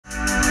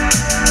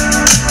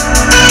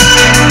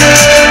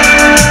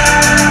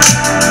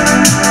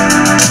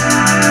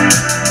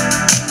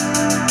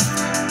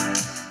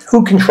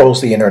Who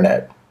controls the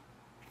internet?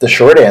 The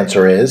short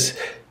answer is,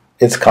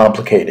 it's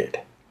complicated.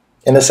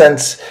 In a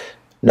sense,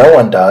 no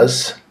one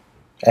does,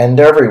 and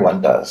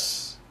everyone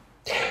does.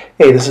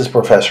 Hey, this is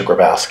Professor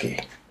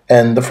Grabowski,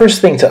 and the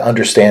first thing to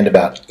understand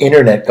about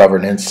internet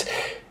governance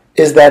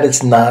is that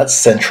it's not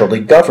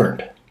centrally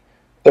governed.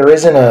 There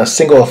isn't a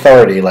single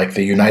authority like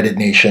the United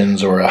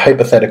Nations or a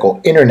hypothetical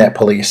internet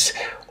police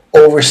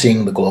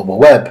overseeing the global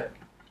web.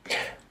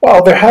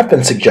 While there have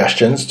been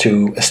suggestions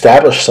to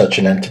establish such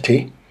an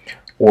entity,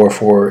 or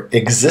for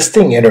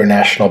existing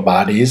international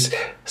bodies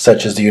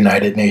such as the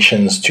United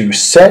Nations to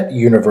set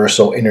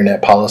universal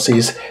internet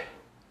policies,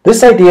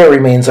 this idea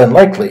remains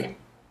unlikely.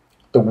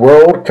 The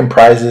world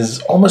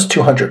comprises almost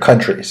 200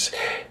 countries,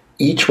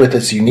 each with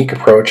its unique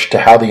approach to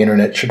how the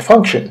internet should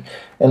function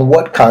and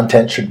what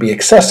content should be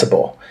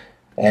accessible,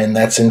 and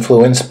that's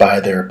influenced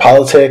by their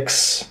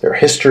politics, their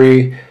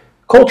history,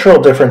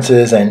 cultural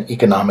differences, and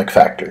economic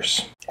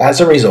factors. As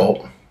a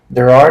result,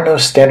 there are no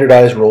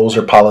standardized rules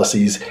or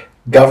policies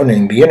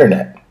governing the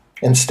internet.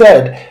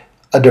 Instead,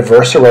 a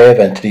diverse array of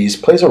entities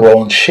plays a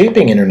role in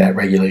shaping internet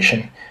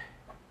regulation,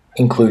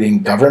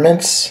 including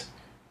governments,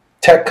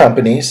 tech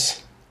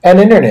companies, and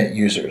internet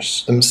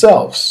users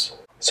themselves.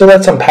 So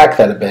let's unpack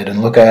that a bit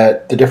and look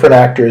at the different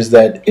actors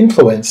that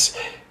influence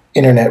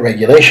internet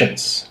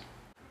regulations.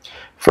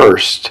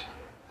 First,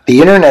 the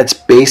internet's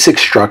basic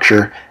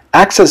structure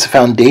acts as a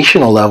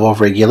foundational level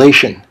of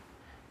regulation.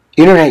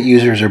 Internet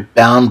users are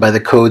bound by the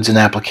codes and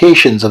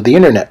applications of the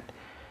internet,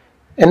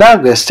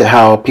 analogous to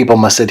how people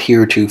must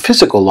adhere to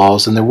physical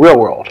laws in the real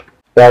world.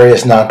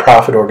 Various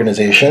nonprofit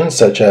organizations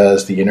such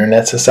as the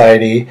Internet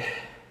Society,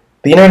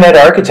 the Internet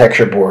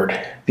Architecture Board,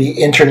 the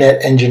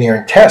Internet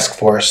Engineering Task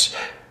Force,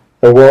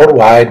 the World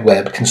Wide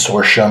Web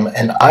Consortium,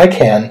 and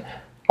ICANN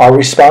are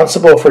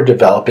responsible for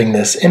developing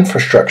this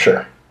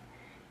infrastructure.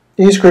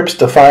 These groups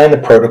define the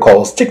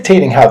protocols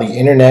dictating how the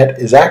internet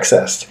is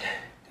accessed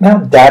and how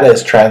data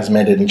is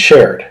transmitted and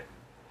shared.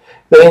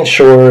 They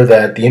ensure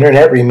that the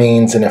internet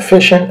remains an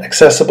efficient,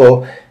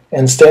 accessible,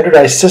 and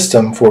standardized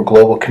system for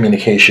global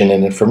communication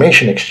and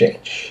information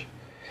exchange.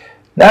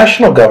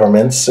 National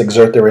governments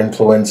exert their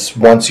influence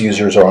once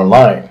users are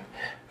online.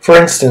 For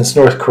instance,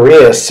 North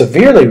Korea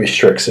severely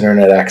restricts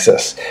internet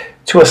access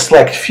to a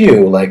select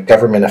few, like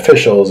government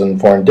officials and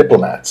foreign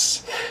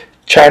diplomats.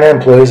 China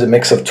employs a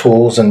mix of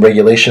tools and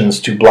regulations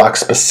to block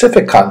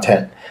specific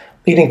content,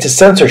 leading to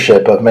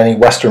censorship of many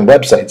Western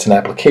websites and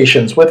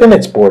applications within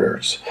its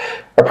borders,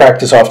 a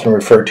practice often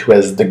referred to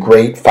as the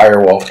Great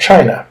Firewall of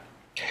China.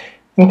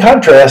 In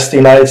contrast, the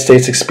United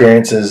States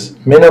experiences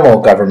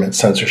minimal government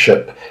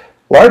censorship,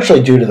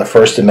 largely due to the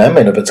First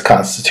Amendment of its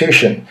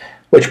Constitution,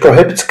 which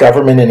prohibits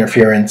government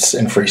interference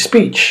in free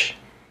speech.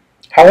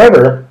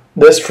 However,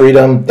 this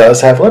freedom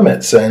does have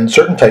limits, and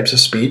certain types of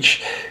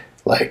speech,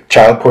 like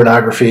child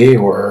pornography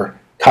or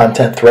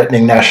content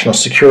threatening national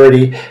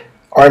security,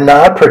 are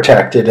not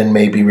protected and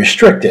may be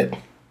restricted.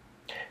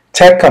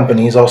 Tech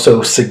companies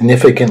also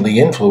significantly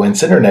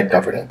influence internet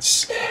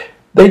governance.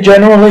 They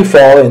generally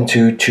fall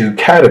into two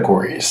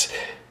categories: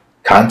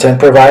 content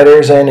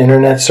providers and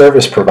internet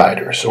service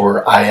providers,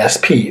 or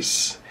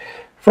ISPs.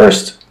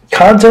 First,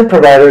 content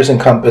providers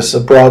encompass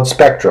a broad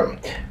spectrum,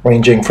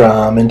 ranging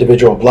from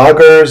individual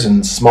bloggers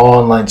and small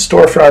online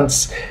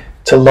storefronts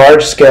to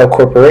large-scale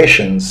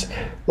corporations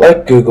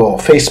like Google,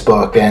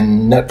 Facebook,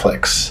 and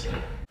Netflix.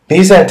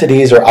 These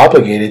entities are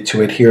obligated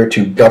to adhere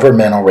to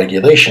governmental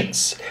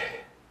regulations,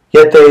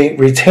 yet they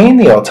retain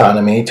the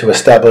autonomy to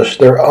establish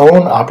their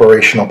own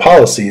operational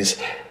policies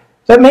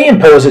that may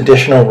impose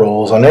additional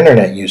rules on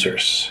internet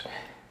users.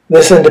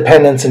 This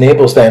independence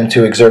enables them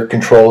to exert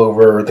control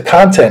over the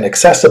content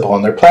accessible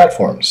on their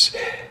platforms,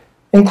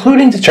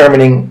 including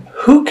determining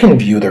who can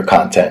view their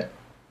content.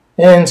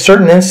 In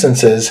certain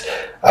instances,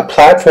 a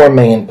platform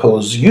may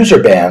impose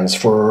user bans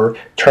for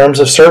terms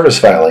of service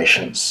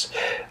violations.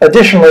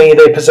 Additionally,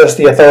 they possess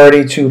the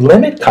authority to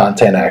limit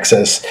content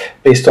access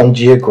based on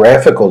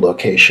geographical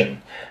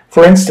location.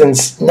 For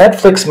instance,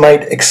 Netflix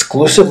might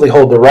exclusively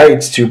hold the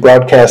rights to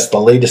broadcast the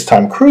latest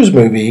Tom Cruise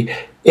movie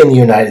in the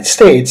United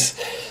States,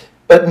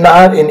 but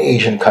not in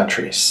Asian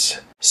countries.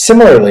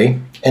 Similarly,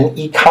 an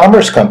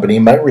e-commerce company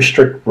might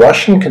restrict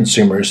Russian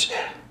consumers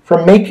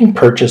from making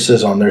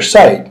purchases on their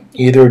site,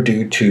 either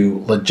due to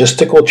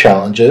logistical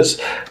challenges,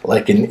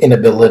 like an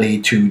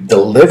inability to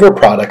deliver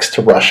products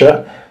to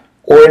Russia,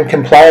 or in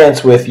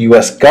compliance with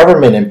U.S.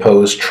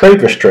 government-imposed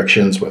trade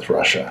restrictions with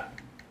Russia.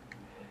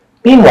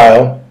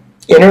 Meanwhile,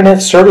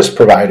 internet service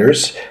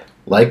providers,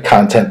 like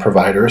content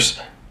providers,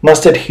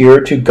 must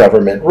adhere to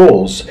government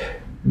rules,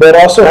 but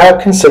also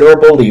have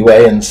considerable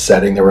leeway in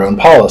setting their own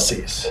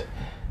policies.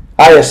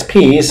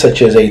 ISPs,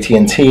 such as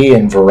AT&T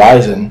and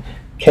Verizon,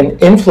 can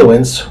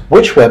influence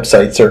which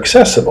websites are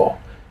accessible,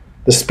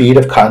 the speed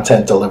of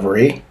content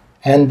delivery,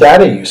 and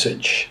data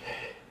usage.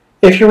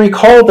 If you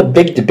recall the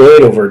big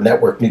debate over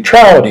network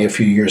neutrality a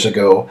few years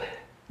ago,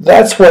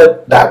 that's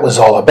what that was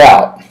all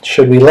about.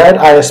 Should we let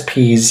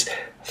ISPs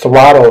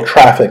throttle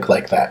traffic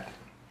like that?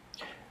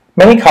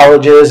 Many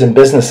colleges and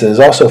businesses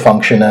also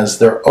function as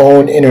their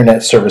own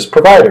internet service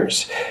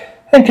providers,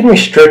 and can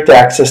restrict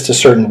access to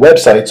certain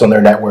websites on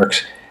their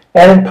networks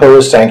and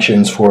impose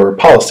sanctions for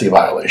policy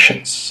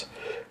violations.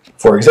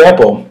 For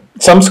example,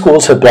 some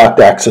schools have blocked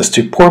access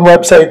to porn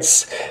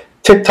websites,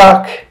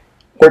 TikTok,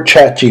 or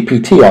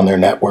ChatGPT on their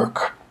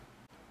network.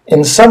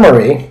 In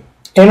summary,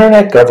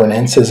 Internet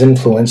governance is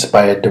influenced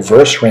by a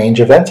diverse range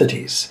of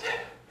entities,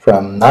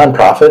 from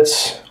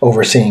nonprofits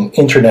overseeing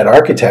Internet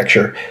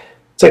architecture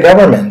to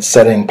governments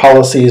setting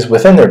policies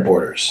within their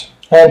borders,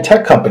 and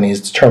tech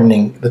companies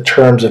determining the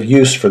terms of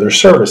use for their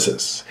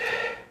services.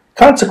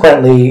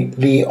 Consequently,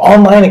 the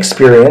online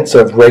experience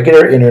of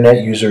regular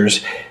Internet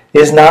users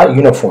is not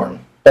uniform,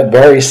 but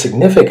varies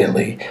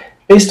significantly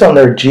based on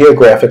their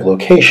geographic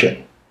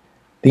location.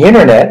 The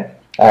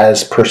Internet,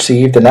 as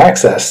perceived and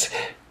accessed,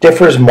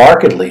 differs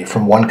markedly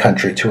from one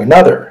country to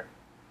another.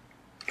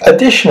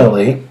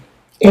 Additionally,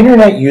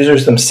 Internet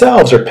users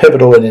themselves are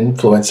pivotal in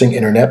influencing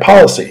Internet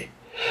policy,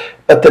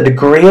 but the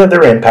degree of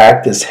their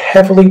impact is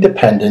heavily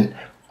dependent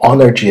on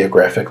their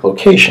geographic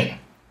location.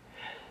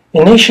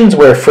 In nations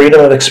where freedom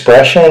of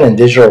expression and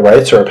digital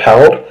rights are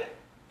upheld,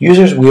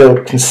 users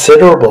wield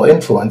considerable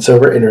influence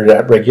over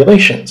Internet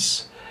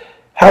regulations.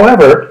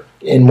 However,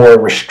 in more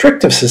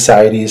restrictive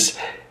societies,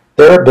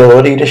 their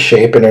ability to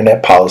shape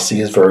Internet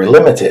policy is very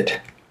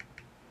limited.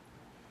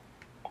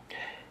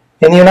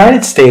 In the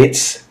United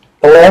States,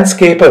 the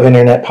landscape of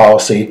Internet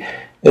policy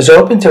is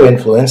open to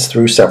influence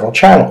through several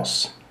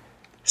channels.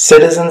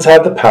 Citizens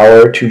have the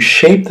power to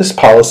shape this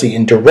policy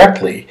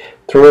indirectly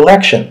through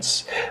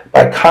elections,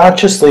 by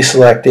consciously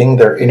selecting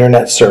their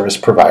Internet service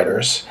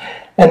providers,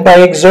 and by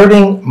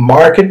exerting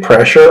market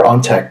pressure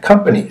on tech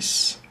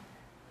companies.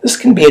 This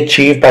can be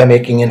achieved by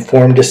making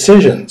informed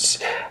decisions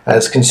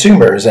as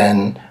consumers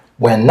and,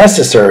 when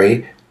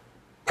necessary,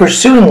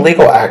 pursuing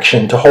legal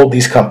action to hold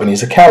these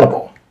companies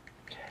accountable.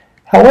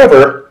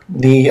 However,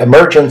 the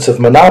emergence of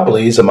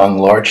monopolies among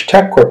large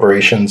tech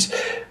corporations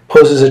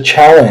poses a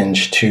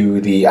challenge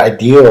to the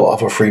ideal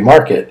of a free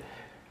market,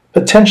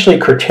 potentially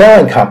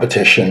curtailing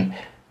competition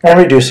and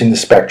reducing the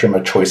spectrum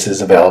of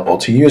choices available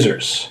to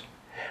users.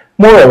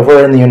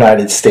 Moreover, in the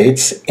United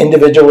States,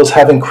 individuals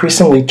have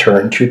increasingly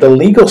turned to the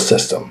legal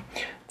system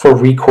for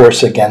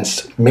recourse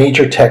against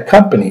major tech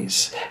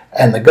companies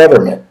and the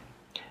government.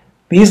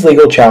 These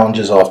legal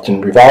challenges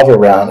often revolve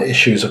around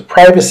issues of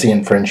privacy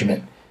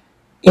infringement,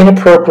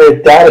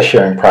 inappropriate data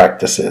sharing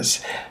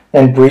practices,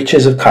 and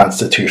breaches of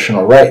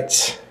constitutional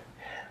rights.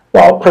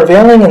 While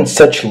prevailing in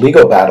such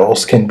legal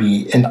battles can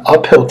be an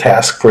uphill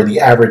task for the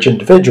average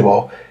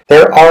individual,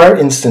 there are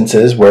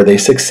instances where they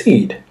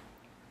succeed.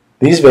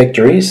 These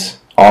victories,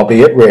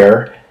 albeit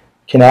rare,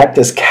 can act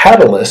as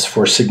catalysts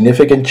for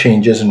significant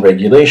changes in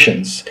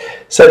regulations,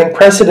 setting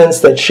precedents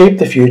that shape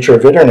the future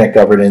of Internet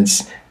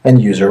governance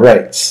and user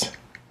rights.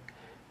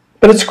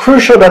 But it's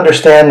crucial to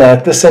understand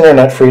that this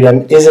Internet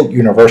freedom isn't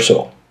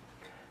universal.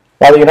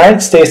 While the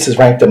United States is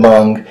ranked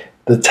among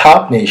the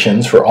top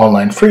nations for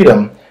online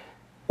freedom,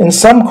 in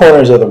some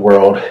corners of the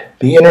world,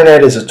 the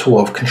Internet is a tool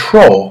of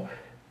control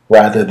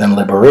rather than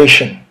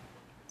liberation.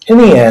 In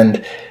the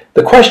end,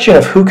 the question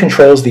of who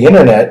controls the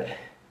Internet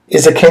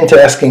is akin to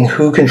asking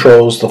who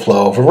controls the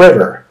flow of a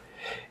river.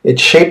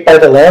 It's shaped by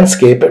the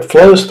landscape it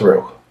flows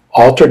through,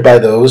 altered by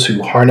those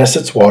who harness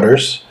its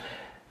waters,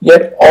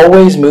 yet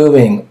always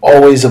moving,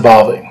 always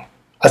evolving,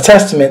 a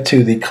testament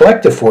to the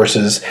collective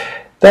forces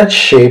that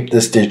shape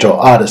this digital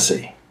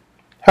odyssey.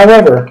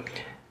 However,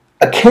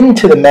 akin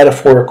to the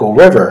metaphorical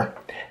river,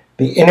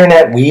 the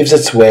Internet weaves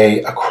its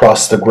way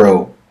across the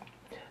globe.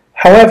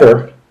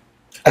 However,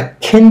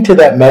 akin to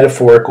that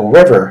metaphorical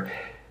river,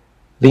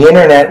 the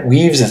Internet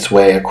weaves its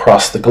way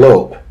across the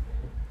globe,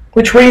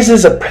 which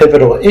raises a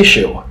pivotal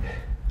issue.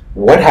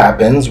 What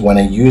happens when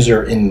a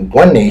user in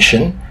one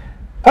nation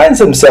finds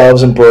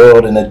themselves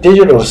embroiled in a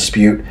digital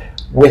dispute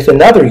with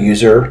another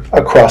user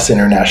across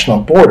international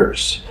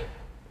borders,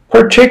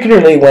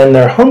 particularly when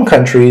their home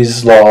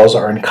country's laws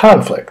are in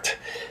conflict?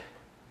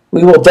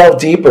 We will delve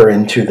deeper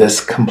into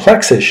this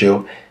complex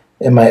issue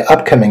in my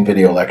upcoming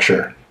video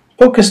lecture,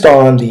 focused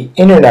on the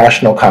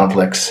international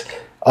conflicts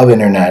of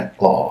Internet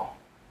law.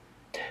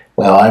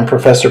 Well, I'm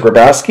Professor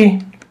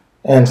Grabowski,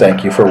 and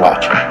thank you for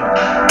watching.